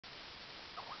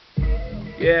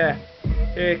Yeah,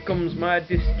 here comes my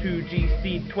diss to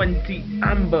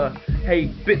GC20AMBER. Hey,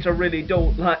 bitch, I really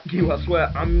don't like you, I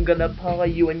swear I'm gonna par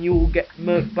you and you'll get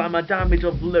murked by my damage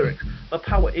of lyrics, my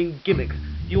power in gimmicks.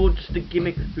 You're just a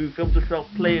gimmick who films yourself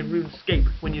playing RuneScape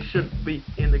when you should be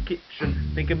in the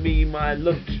kitchen making me my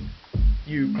lunch.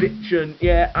 You bitchin',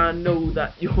 yeah, I know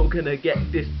that you're gonna get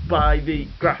dissed by the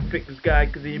graphics guy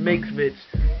cause he makes vids.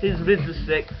 His vids are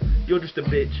sick, you're just a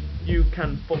bitch. You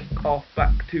can fuck off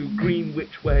back to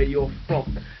Greenwich where you're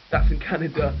from. That's in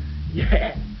Canada,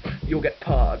 yeah, you'll get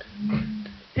parred.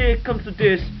 Here comes the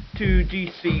diss to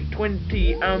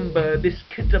GC20AMBER. This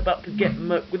kid's about to get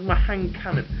murked with my hand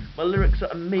cannon. My lyrics are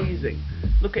amazing.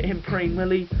 Look at him praying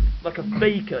Millie like a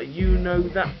faker. You know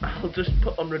that I'll just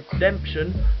put on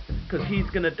redemption cause he's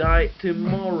gonna die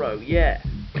tomorrow, yeah.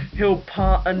 He'll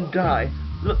part and die.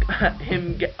 Look at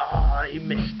him get, he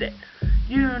missed it.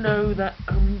 You know that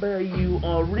Amber, you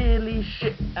are really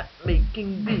shit at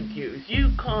making videos.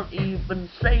 You can't even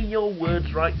say your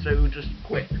words right, so just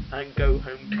quit and go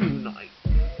home tonight.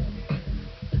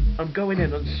 I'm going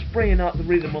in and spraying out the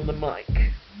rhythm on the mic.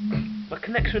 My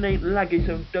connection ain't laggy,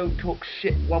 so don't talk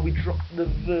shit while we drop the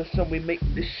verse and we make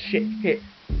this shit hit.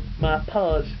 My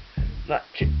PARS, like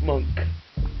chipmunk.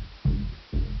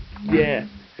 Yeah.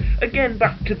 Again,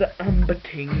 back to the Amber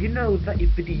ting. You know that your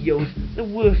video's the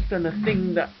worst than a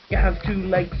thing that you have 2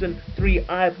 legs and 3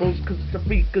 eyeballs cause it's a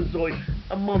freakazoid,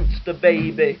 a monster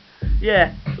baby.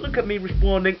 Yeah, look at me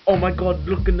responding. Oh my god,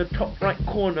 look in the top right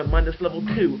corner, minus level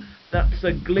 2. That's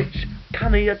a glitch.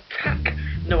 Can I attack?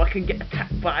 No, I can get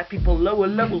attacked by people lower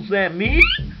levels there. Me?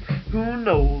 Who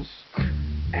knows?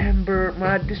 Amber,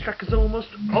 my diss track is almost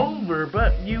over,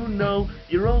 but you know,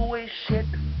 you're always shit.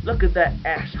 Look at that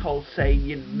asshole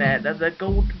saying mad as I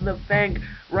go to the bank.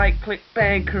 Right click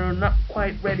banker, not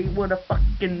quite ready with a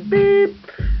fucking beep.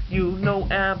 You know,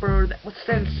 Amber, that was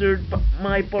censored, but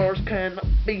my bars cannot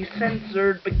be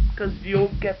censored because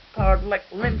you'll get parred like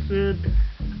Linsid.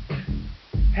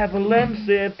 Have a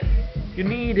Lemsip, you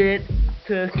need it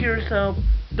to cure yourself.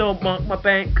 Don't mock my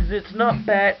bank, cause it's not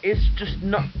bad, it's just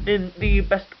not in the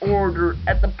best order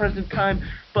at the present time.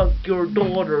 Fuck your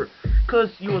daughter,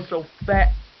 cause you are so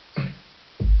fat.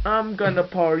 I'm gonna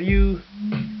par you,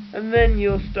 and then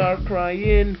you'll start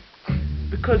crying,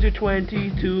 because you're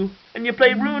 22, and you play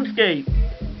RuneScape.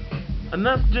 And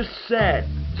that's just sad.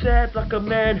 Sad like a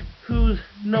man who's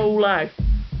no life.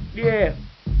 Yeah,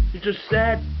 it's just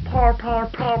sad. Par.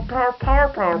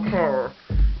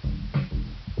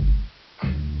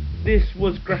 This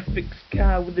was Graphics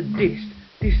Guy with a diss.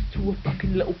 Diss to a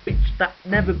fucking little bitch that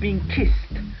never been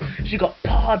kissed. She got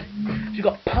parred. She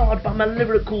got parred by my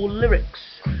lyrical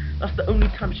lyrics. That's the only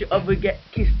time she'll ever get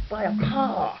kissed by a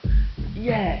par.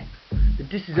 Yeah. The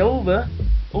diss is over.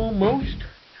 Almost.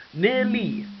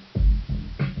 Nearly.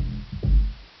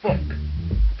 Fuck.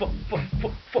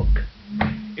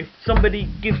 If somebody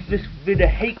gives this vid a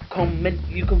hate comment,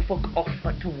 you can fuck off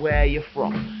back to where you're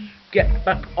from. Get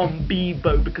back on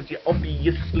Bebo because you're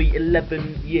obviously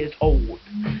 11 years old.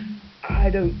 I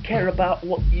don't care about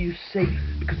what you say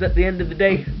because at the end of the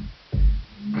day,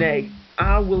 nay,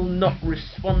 I will not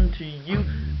respond to you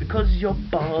because your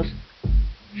bars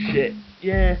shit.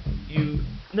 Yeah, you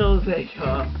know they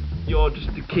are. You're just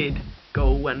a kid.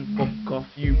 Go and fuck off,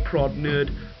 you prod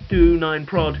nerd. Do 9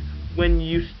 prod. When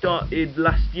you started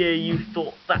last year, you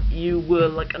thought that you were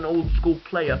like an old school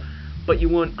player. But you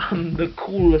weren't. I'm the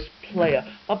coolest player.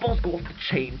 My bars go off the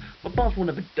chain. My bars will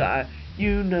never die.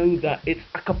 You know that it's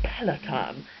a cappella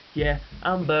time. Yeah,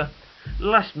 Amber,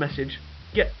 last message.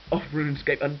 Get off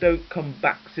RuneScape and don't come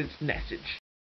back since message.